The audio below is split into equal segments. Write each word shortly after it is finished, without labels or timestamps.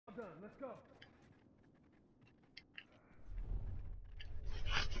let's go.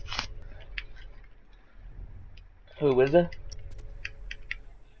 Who is it?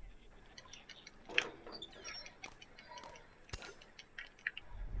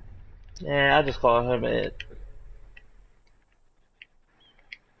 Yeah, I just call him it.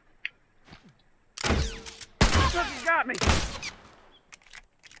 Fucking got me.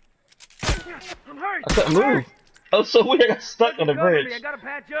 I'm hurt. I couldn't move. Oh, so weird. I got stuck on the Cover bridge. me. I gotta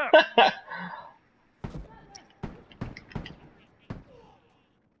patch up.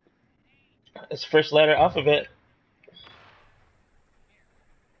 It's first letter alphabet.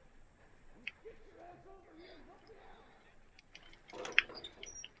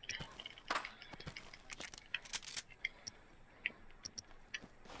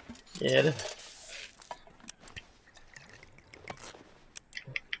 Yeah.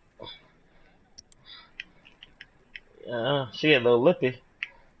 She get a little lippy.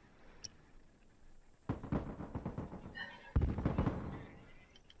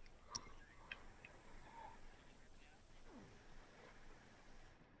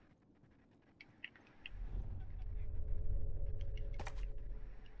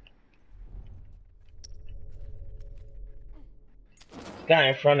 Guy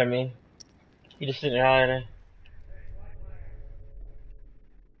in front of me. He just sitting there hiding.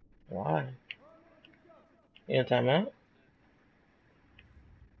 Why? You in timeout?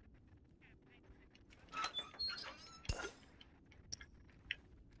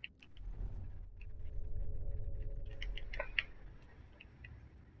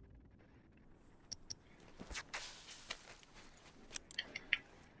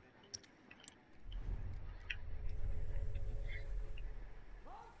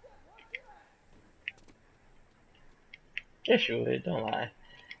 Yes, you would. Don't lie.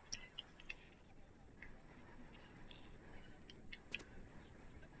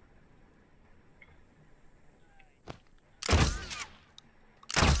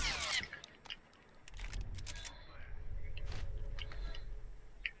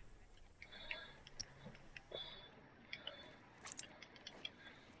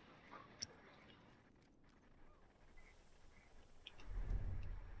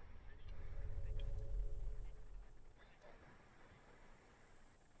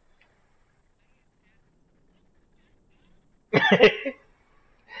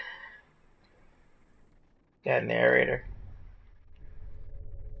 Got a narrator.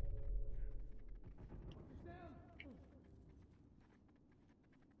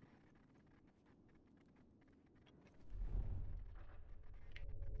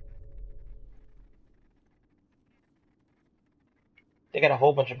 They got a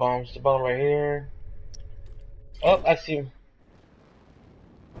whole bunch of bombs. The bomb right here. Oh, I see him.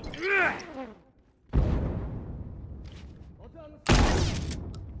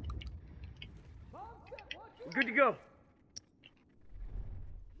 We're good to go.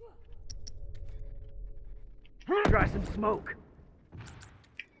 Try some smoke.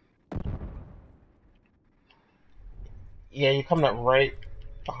 Yeah, you're coming up right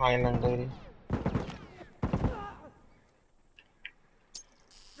behind them, lady.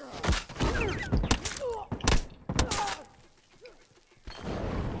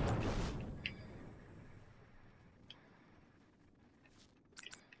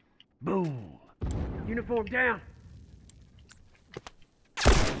 Boom. Uniform down.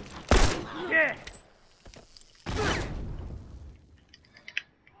 Yeah.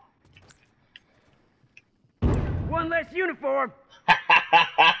 One less uniform.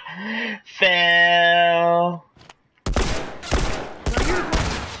 Fail.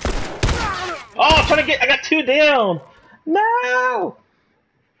 Oh, I'm trying to get. I got 2 down. No.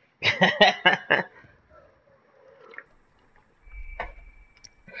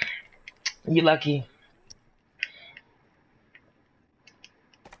 You lucky.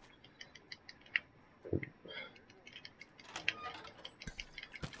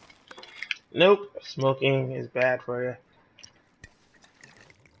 Nope. Smoking is bad for you.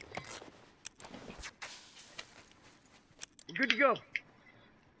 We're good to go.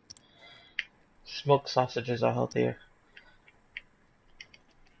 Smoked sausages are healthier.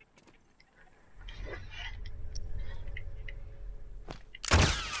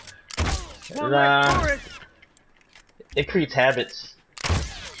 Nah. It creates habits.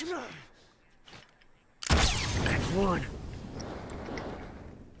 That's one.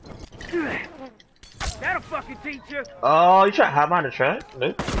 That'll fucking teach you. Oh, you try to hide behind the truck?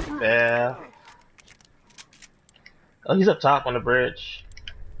 Nope. Yeah. Oh, he's up top on the bridge.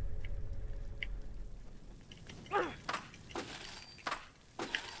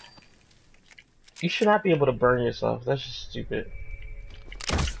 You should not be able to burn yourself. That's just stupid.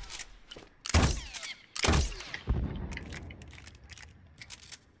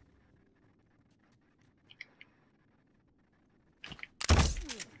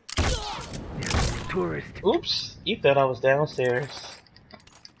 tourist. Oops, you thought I was downstairs.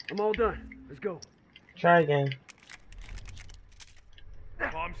 I'm all done. Let's go. Try again.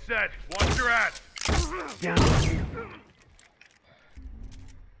 I'm set. Watch your ass. Down on you.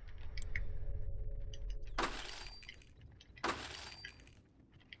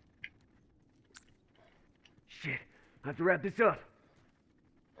 Shit. I have to wrap this up.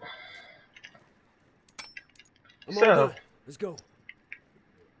 I'm all done. Let's go.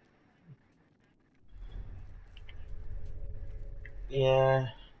 Yeah,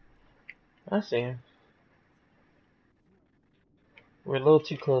 I see him. We're a little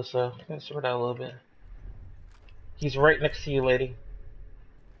too close, though. Gotta sort out a little bit. He's right next to you, lady.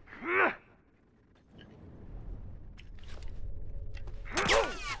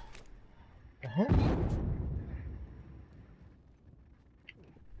 The heck?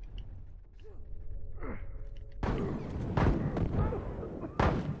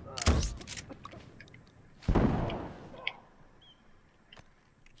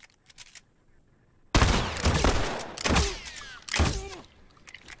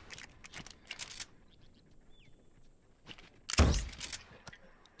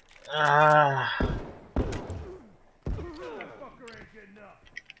 Ah.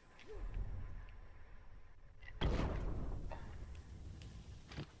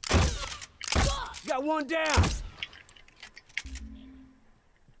 Got one down.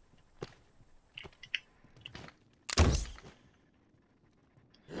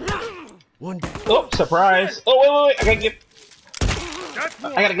 One down. Oh, surprise! Oh, wait! I gotta get. That's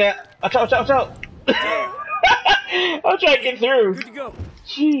one. I gotta get. Watch out! I'm trying to get through. Good to go.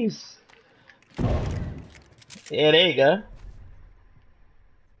 Jeez. Yeah, there you go.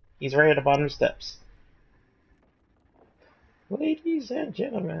 He's right at the bottom of the steps. Ladies and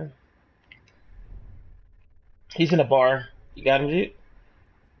gentlemen. He's in a bar. You got him, dude?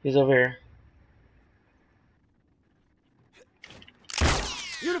 He's over here.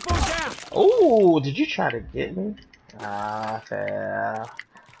 Uniform down. Oh, did you try to get me? Ah, fair.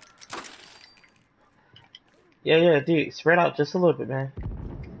 Yeah, dude. Spread out just a little bit, man.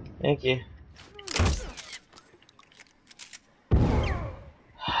 Thank you.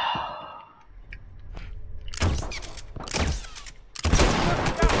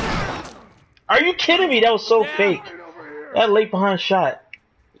 Are you kidding me? That was so fake. That late behind shot.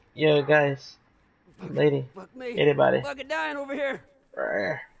 Yo, guys. Lady. Fuck me. Anybody. Fucking dying over here.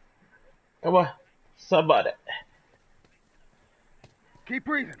 Come on. Somebody. Keep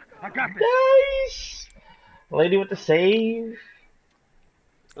breathing. I got this. Nice. Lady with the save.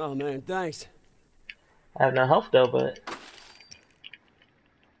 Oh man, thanks. I have no health though, but.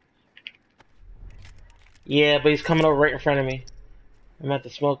 Yeah, but he's coming over right in front of me. I'm at the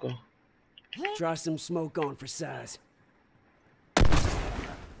smoke him. Try some smoke on for size.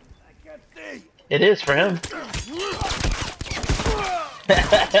 It is for him.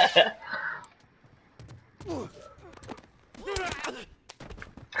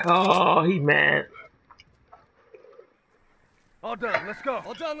 Oh, he mad. All done. Let's go.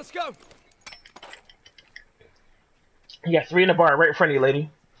 All done, let's go. You got 3 in the bar right in front of you, lady.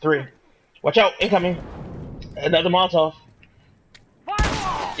 3. Watch out, incoming. Another Molotov.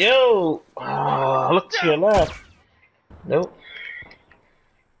 Yo! Oh, look to your left. Nope.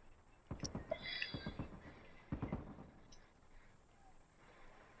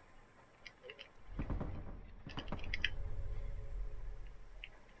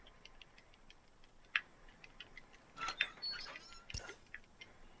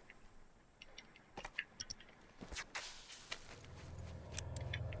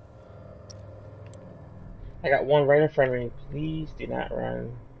 I got one right in front of me. Please do not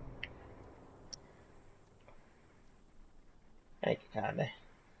run. Thank you, kindly.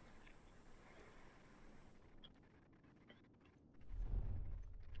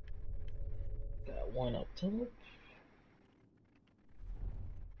 Got one up top.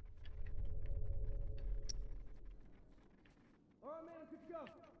 Alright man, good to go.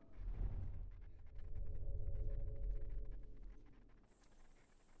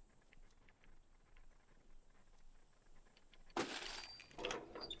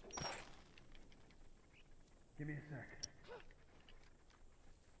 Give me a sec.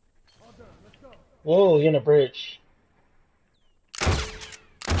 All done. Let's go. Whoa, you're in a bridge.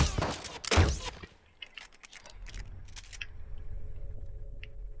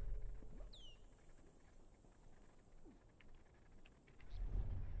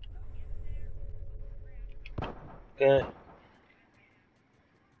 Good.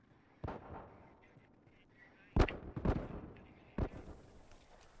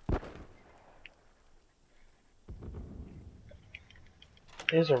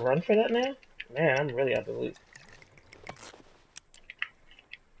 There's a run for that now? Man, I'm really out the loop.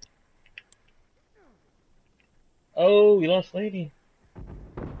 Oh, we lost Lady.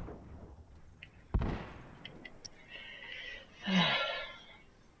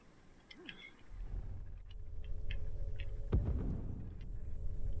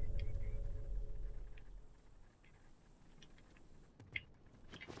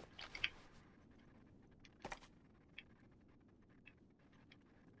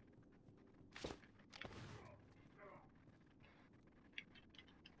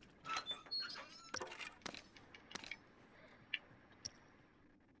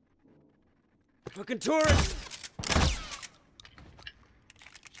 Fucking tourist!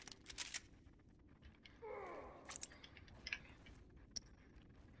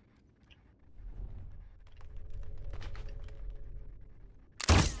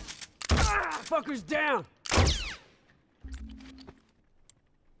 Fucker's down!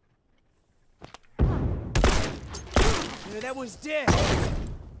 Yeah, that one's dead!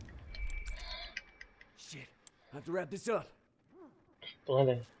 Shit, I have to wrap this up.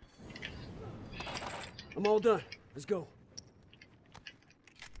 Blending. I'm all done. Let's go.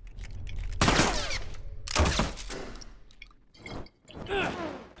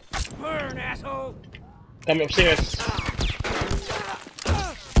 Burn, asshole! Come upstairs.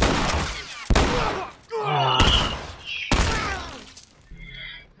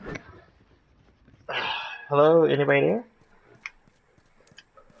 Hello, anybody there?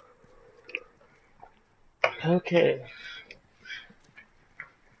 Okay.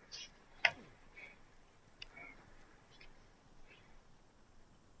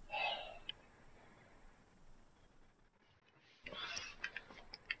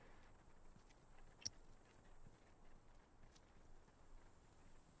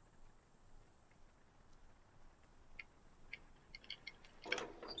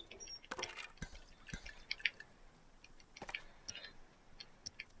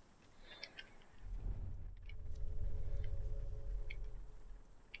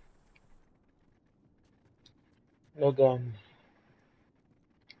 No gun.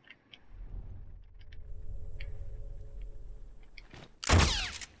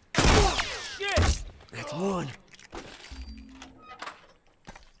 Shit! That's one.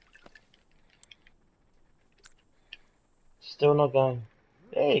 Still no gun.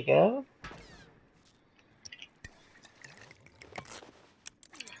 There you go.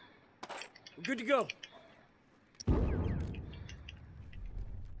 We're good to go.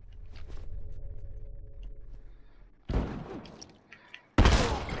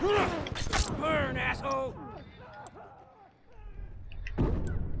 Burn, asshole!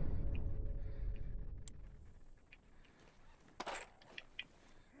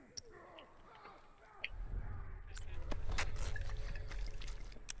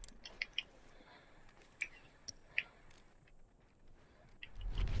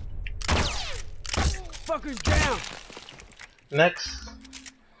 Fucker's down! Next.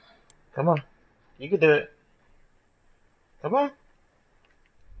 Come on. You can do it. Come on.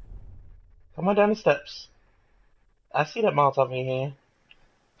 Come on down the steps. I see that Molotov in here.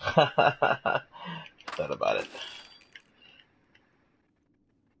 Thought about it.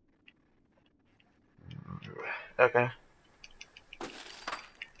 Okay.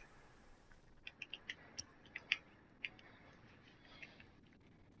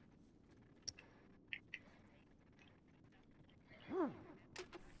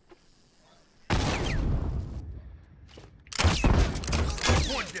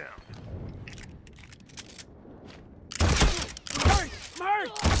 One down. Mark!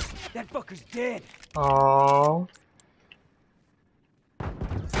 That fucker's dead. Aww.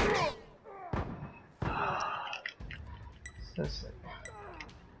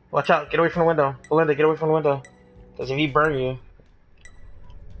 Watch out, get away from the window. Belinda, get away from the window. Because if he burn you,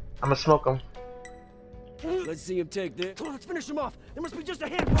 I'm gonna smoke him. Let's see him take this. Come on, let's finish him off. There must be just a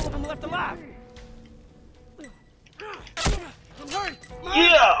handful of them left alive. I'm hurt.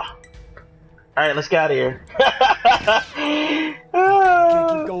 Yeah! Alright, let's get out of here. Can't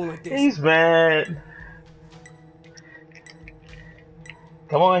keep going like this. He's mad.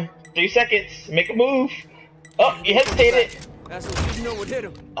 Come on, 3 seconds. Make a move. Oh, you hesitated. That's what didn't know what hit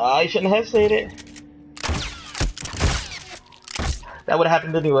him. You shouldn't have hesitated. That would have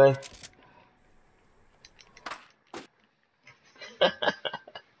happened anyway.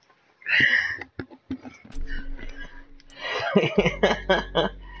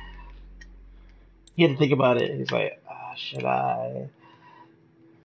 He had to think about it. He's like, should I?